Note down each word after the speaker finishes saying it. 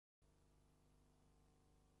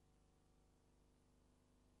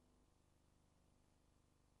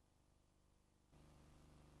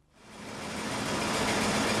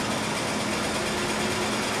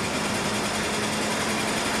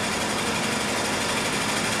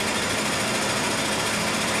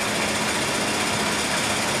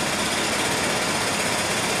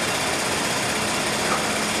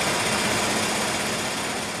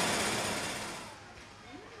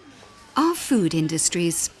food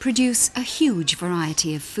industries produce a huge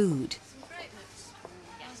variety of food.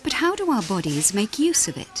 But how do our bodies make use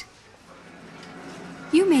of it?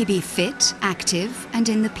 You may be fit, active, and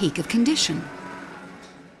in the peak of condition.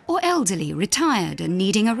 Or elderly, retired, and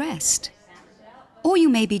needing a rest. Or you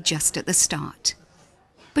may be just at the start.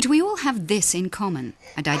 But we all have this in common,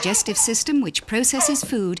 a digestive system which processes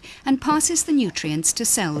food and passes the nutrients to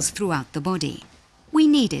cells throughout the body. We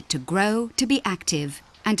need it to grow, to be active,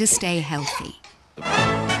 and to stay healthy.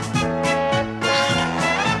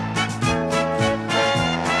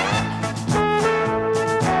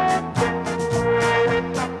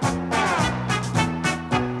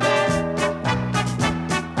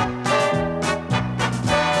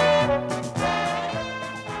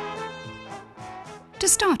 To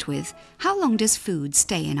start with, how long does food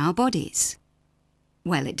stay in our bodies?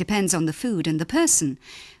 Well, it depends on the food and the person,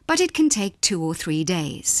 but it can take 2 or 3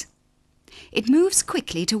 days. It moves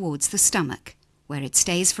quickly towards the stomach, where it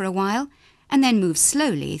stays for a while, and then moves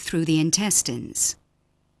slowly through the intestines.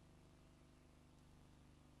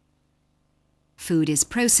 Food is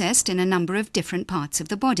processed in a number of different parts of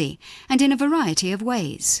the body, and in a variety of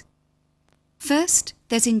ways. First,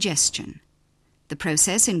 there's ingestion, the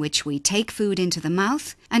process in which we take food into the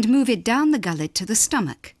mouth and move it down the gullet to the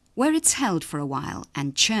stomach, where it's held for a while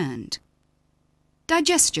and churned.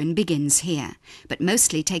 Digestion begins here, but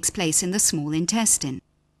mostly takes place in the small intestine,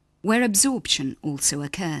 where absorption also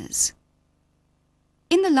occurs.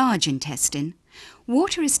 In the large intestine,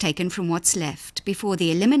 water is taken from what's left before the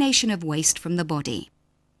elimination of waste from the body.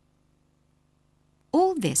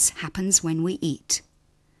 All this happens when we eat.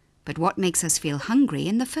 But what makes us feel hungry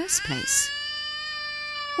in the first place?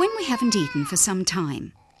 When we haven't eaten for some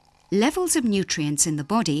time, levels of nutrients in the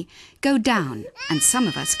body go down and some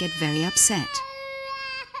of us get very upset.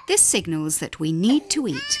 This signals that we need to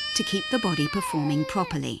eat to keep the body performing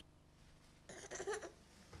properly.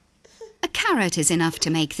 A carrot is enough to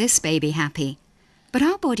make this baby happy, but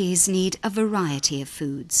our bodies need a variety of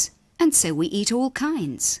foods, and so we eat all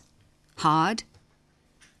kinds. Hard,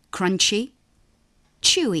 crunchy,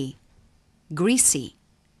 chewy, greasy,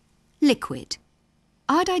 liquid.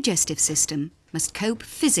 Our digestive system must cope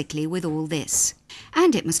physically with all this,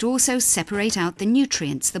 and it must also separate out the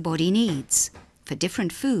nutrients the body needs, for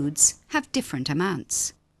different foods have different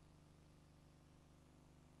amounts.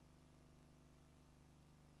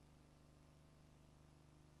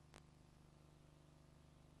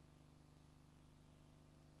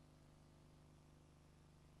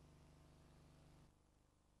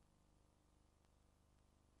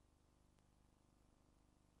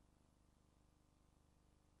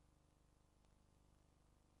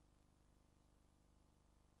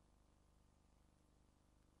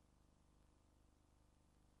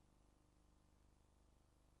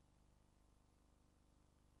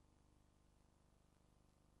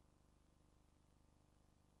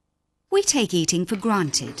 We take eating for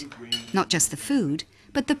granted, not just the food,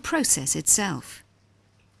 but the process itself.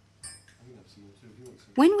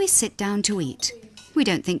 When we sit down to eat, we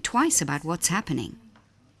don't think twice about what's happening.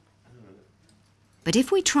 But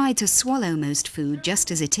if we tried to swallow most food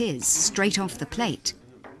just as it is, straight off the plate,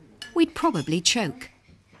 we'd probably choke.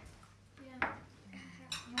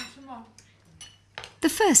 The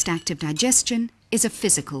first act of digestion is a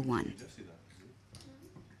physical one.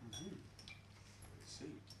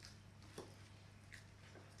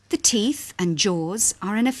 The teeth and jaws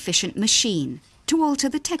are an efficient machine to alter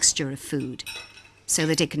the texture of food, so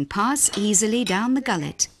that it can pass easily down the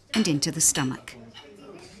gullet and into the stomach.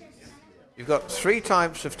 You've got 3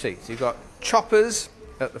 types of teeth. You've got choppers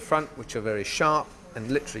at the front, which are very sharp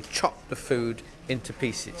and literally chop the food into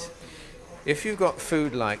pieces. If you've got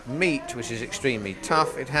food like meat, which is extremely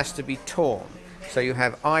tough, it has to be torn. So you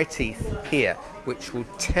have eye teeth here, which will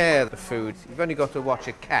tear the food. You've only got to watch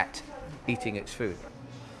a cat eating its food.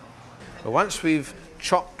 But once we've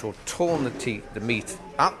chopped or torn the meat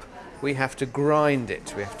up, we have to grind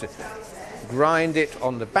it. We have to grind it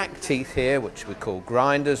on the back teeth here, which we call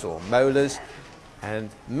grinders or molars,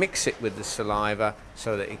 and mix it with the saliva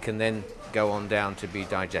so that it can then go on down to be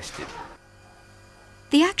digested.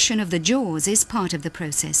 The action of the jaws is part of the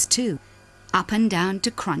process too. Up and down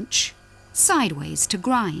to crunch, sideways to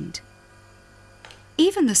grind.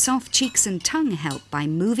 Even the soft cheeks and tongue help by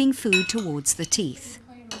moving food towards the teeth.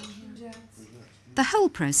 The whole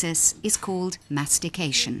process is called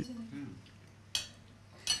mastication.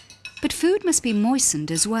 But food must be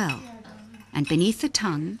moistened as well, and beneath the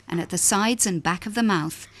tongue and at the sides and back of the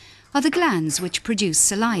mouth are the glands which produce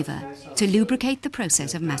saliva to lubricate the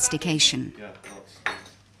process of mastication.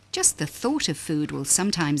 Just the thought of food will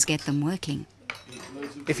sometimes get them working.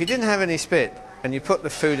 If you didn't have any spit, and you put the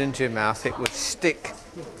food into your mouth, it would stick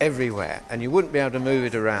everywhere and you wouldn't be able to move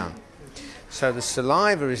it around. So the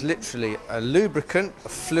saliva is literally a lubricant, a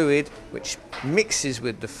fluid, which mixes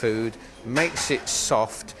with the food, makes it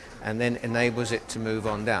soft, and then enables it to move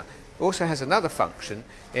on down. It also has another function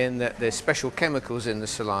in that there's special chemicals in the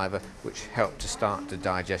saliva which help to start to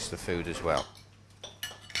digest the food as well.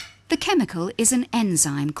 The chemical is an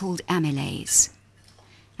enzyme called amylase,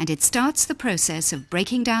 and it starts the process of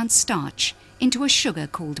breaking down starch into a sugar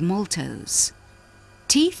called maltose.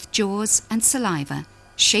 Teeth, jaws and saliva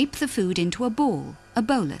shape the food into a ball, a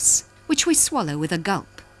bolus, which we swallow with a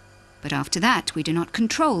gulp. But after that we do not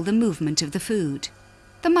control the movement of the food.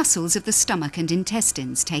 The muscles of the stomach and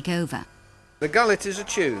intestines take over. The gullet is a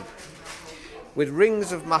tube with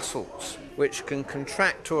rings of muscles which can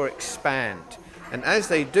contract or expand, and as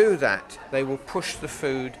they do that they will push the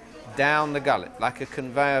food down the gullet like a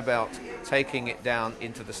conveyor belt, taking it down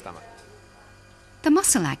into the stomach. The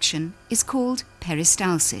muscle action is called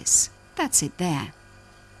peristalsis. That's it there.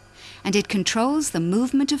 And it controls the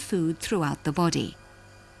movement of food throughout the body.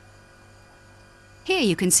 Here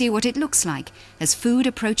you can see what it looks like as food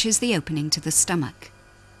approaches the opening to the stomach.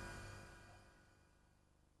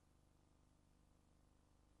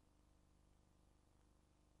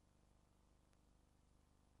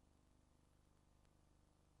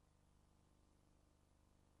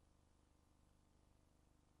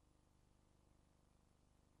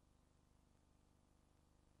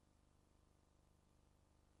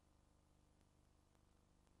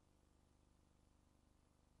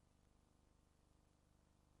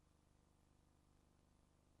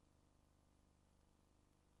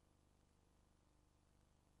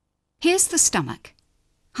 Here's the stomach,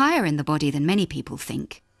 higher in the body than many people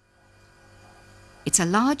think. It's a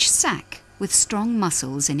large sac with strong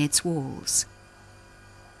muscles in its walls.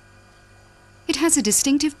 It has a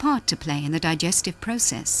distinctive part to play in the digestive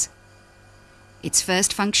process. Its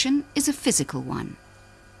first function is a physical one.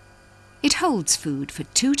 It holds food for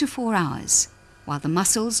 2 to 4 hours, while the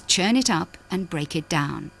muscles churn it up and break it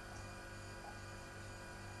down.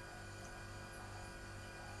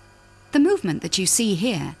 The movement that you see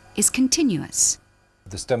here is continuous.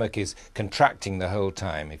 The stomach is contracting the whole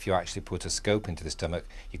time. If you actually put a scope into the stomach,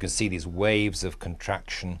 you can see these waves of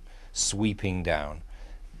contraction sweeping down,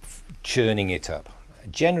 churning it up,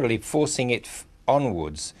 generally forcing it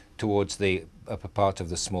onwards towards the upper part of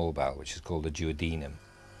the small bowel, which is called the duodenum.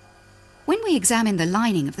 When we examine the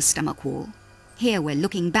lining of the stomach wall, here we're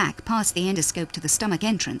looking back past the endoscope to the stomach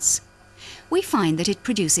entrance, we find that it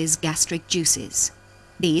produces gastric juices.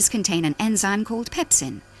 These contain an enzyme called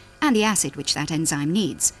pepsin, and the acid which that enzyme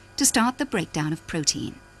needs to start the breakdown of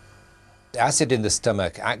protein. The acid in the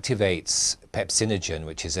stomach activates pepsinogen,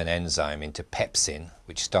 which is an enzyme, into pepsin,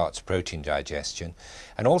 which starts protein digestion.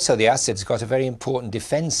 And also the acid's got a very important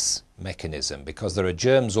defense mechanism, because there are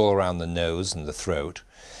germs all around the nose and the throat,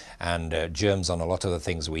 and germs on a lot of the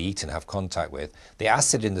things we eat and have contact with. The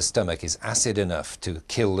acid in the stomach is acid enough to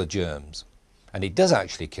kill the germs. And it does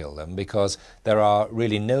actually kill them, because there are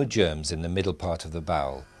really no germs in the middle part of the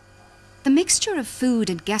bowel. The mixture of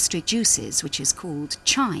food and gastric juices, which is called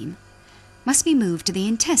chyme, must be moved to the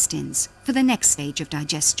intestines for the next stage of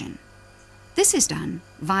digestion. This is done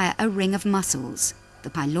via a ring of muscles,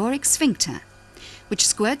 the pyloric sphincter, which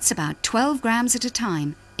squirts about 12 grams at a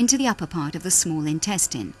time into the upper part of the small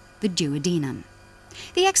intestine, the duodenum.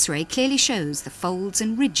 The X-ray clearly shows the folds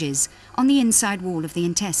and ridges on the inside wall of the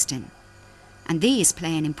intestine, and these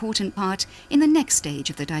play an important part in the next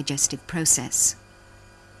stage of the digestive process.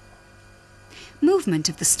 Movement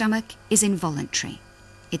of the stomach is involuntary.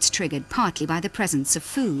 It's triggered partly by the presence of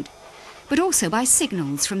food, but also by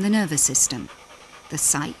signals from the nervous system. The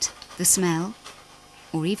sight, the smell,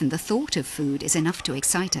 or even the thought of food is enough to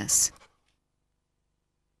excite us.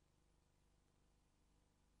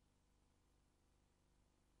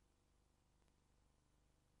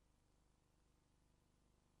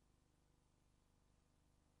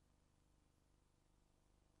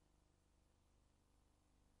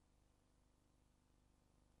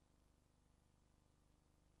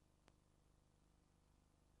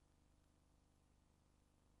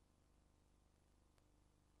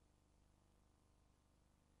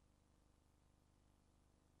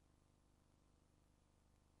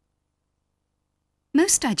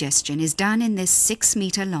 Most digestion is done in this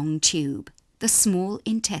 6-meter-long tube, the small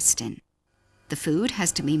intestine. The food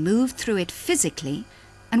has to be moved through it physically,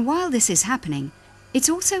 and while this is happening, it's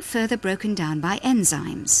also further broken down by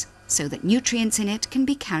enzymes, so that nutrients in it can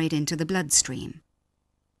be carried into the bloodstream.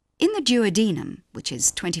 In the duodenum, which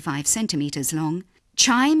is 25 centimeters long,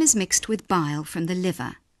 chyme is mixed with bile from the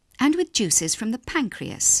liver and with juices from the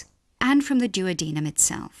pancreas, and from the duodenum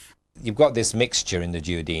itself. You've got this mixture in the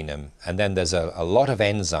duodenum, and then there's a lot of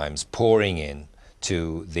enzymes pouring in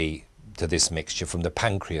to this mixture from the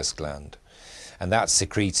pancreas gland. And that's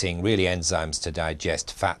secreting really enzymes to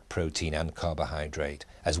digest fat, protein and carbohydrate,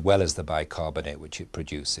 as well as the bicarbonate which it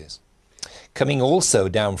produces. Coming also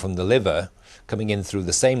down from the liver, coming in through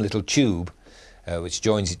the same little tube which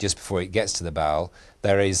joins it just before it gets to the bowel,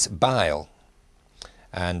 there is bile.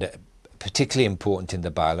 And particularly important in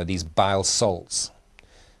the bile are these bile salts.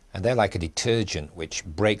 And they're like a detergent which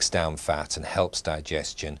breaks down fat and helps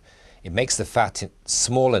digestion. It makes the fat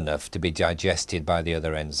small enough to be digested by the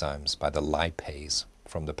other enzymes, by the lipase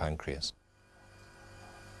from the pancreas.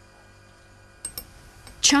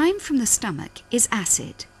 Chyme from the stomach is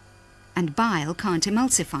acid, and bile can't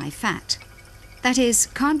emulsify fat. That is,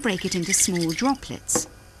 can't break it into small droplets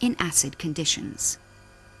in acid conditions.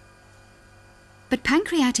 But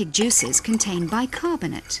pancreatic juices contain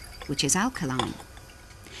bicarbonate, which is alkaline.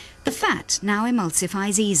 The fat now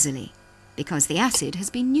emulsifies easily because the acid has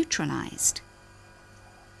been neutralized.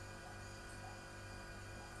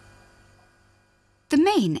 The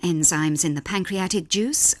main enzymes in the pancreatic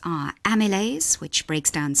juice are amylase, which breaks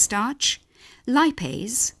down starch,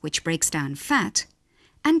 lipase, which breaks down fat,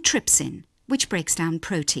 and trypsin, which breaks down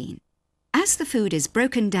protein. As the food is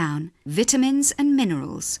broken down, vitamins and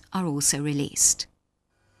minerals are also released.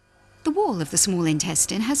 The wall of the small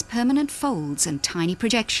intestine has permanent folds and tiny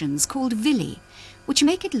projections called villi, which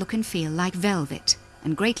make it look and feel like velvet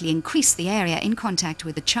and greatly increase the area in contact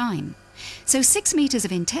with the chyme. So 6 meters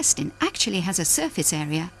of intestine actually has a surface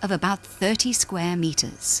area of about 30 square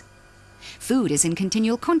meters. Food is in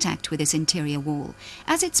continual contact with this interior wall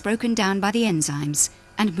as it's broken down by the enzymes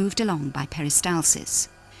and moved along by peristalsis.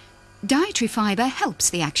 Dietary fiber helps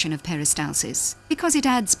the action of peristalsis because it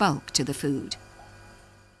adds bulk to the food.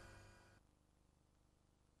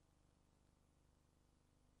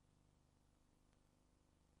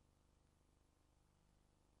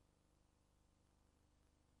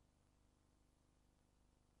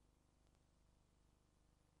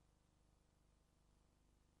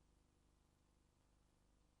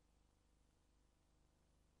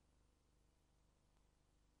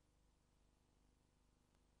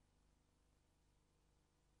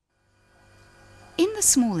 In the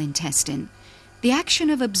small intestine, the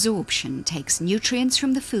action of absorption takes nutrients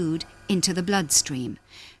from the food into the bloodstream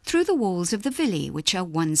through the walls of the villi, which are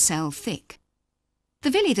 1 cell thick.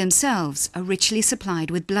 The villi themselves are richly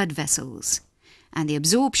supplied with blood vessels, and the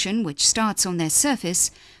absorption, which starts on their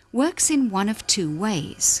surface, works in one of 2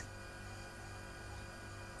 ways.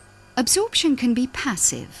 Absorption can be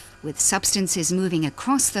passive, with substances moving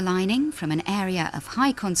across the lining from an area of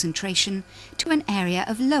high concentration to an area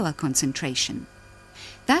of lower concentration.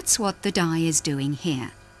 That's what the dye is doing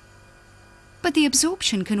here. But the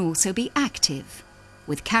absorption can also be active,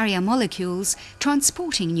 with carrier molecules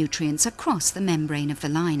transporting nutrients across the membrane of the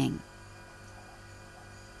lining.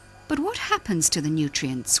 But what happens to the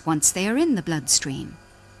nutrients once they are in the bloodstream?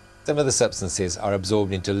 Some of the substances are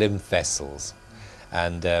absorbed into lymph vessels,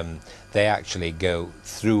 and they actually go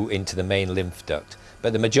through into the main lymph duct,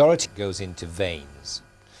 but the majority goes into veins,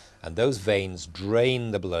 and those veins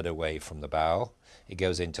drain the blood away from the bowel. It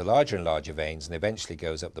goes into larger and larger veins and eventually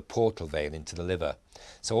goes up the portal vein into the liver.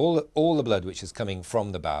 So all the blood which is coming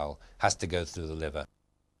from the bowel has to go through the liver.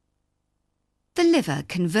 The liver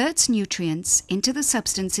converts nutrients into the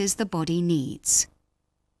substances the body needs.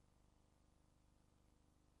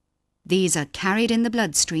 These are carried in the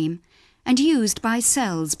bloodstream and used by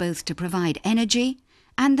cells both to provide energy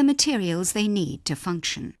and the materials they need to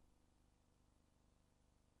function.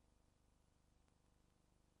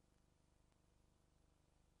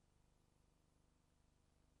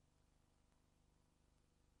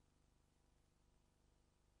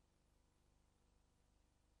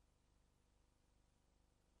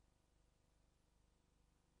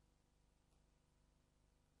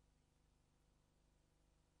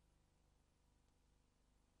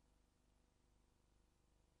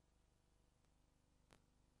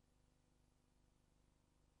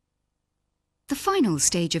 The final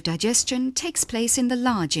stage of digestion takes place in the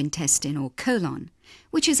large intestine or colon,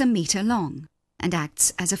 which is 1 meter long and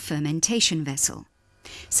acts as a fermentation vessel.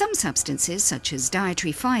 Some substances, such as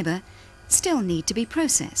dietary fiber, still need to be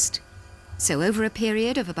processed. So over a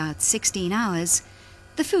period of about 16 hours,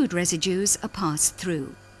 the food residues are passed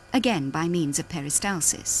through, again by means of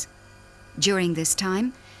peristalsis. During this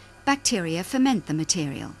time, bacteria ferment the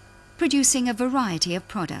material, producing a variety of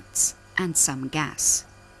products and some gas.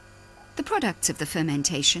 The products of the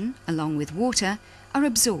fermentation, along with water, are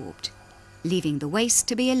absorbed, leaving the waste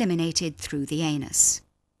to be eliminated through the anus.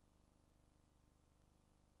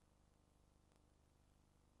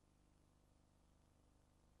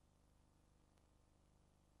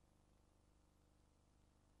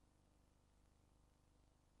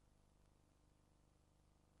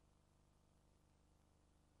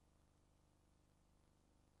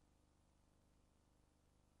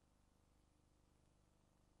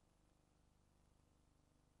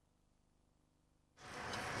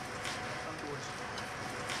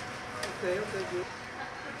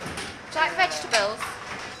 Like vegetables?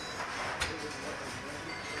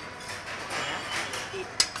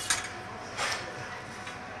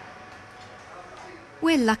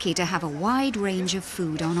 We're lucky to have a wide range of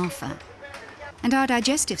food on offer, and our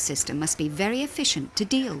digestive system must be very efficient to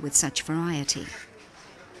deal with such variety.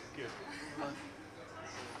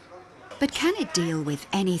 But can it deal with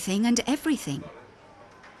anything and everything?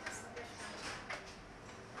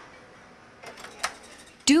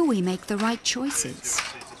 Do we make the right choices?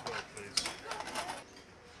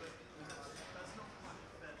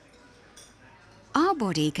 Our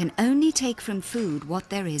body can only take from food what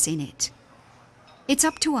there is in it. It's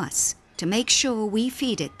up to us to make sure we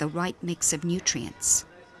feed it the right mix of nutrients.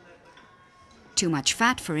 Too much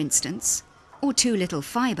fat, for instance, or too little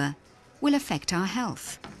fibre will affect our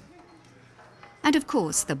health. And of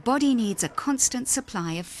course, the body needs a constant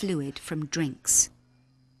supply of fluid from drinks.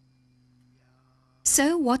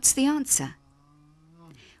 So what's the answer?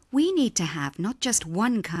 We need to have not just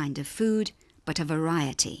one kind of food, but a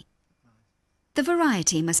variety. The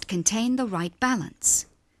variety must contain the right balance: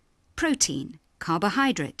 protein,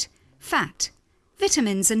 carbohydrate, fat,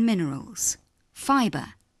 vitamins and minerals,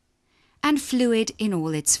 fibre, and fluid in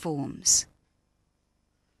all its forms.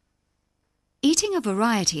 Eating a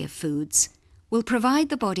variety of foods will provide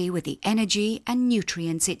the body with the energy and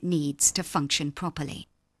nutrients it needs to function properly.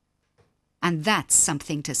 And that's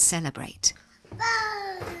something to celebrate. Bye.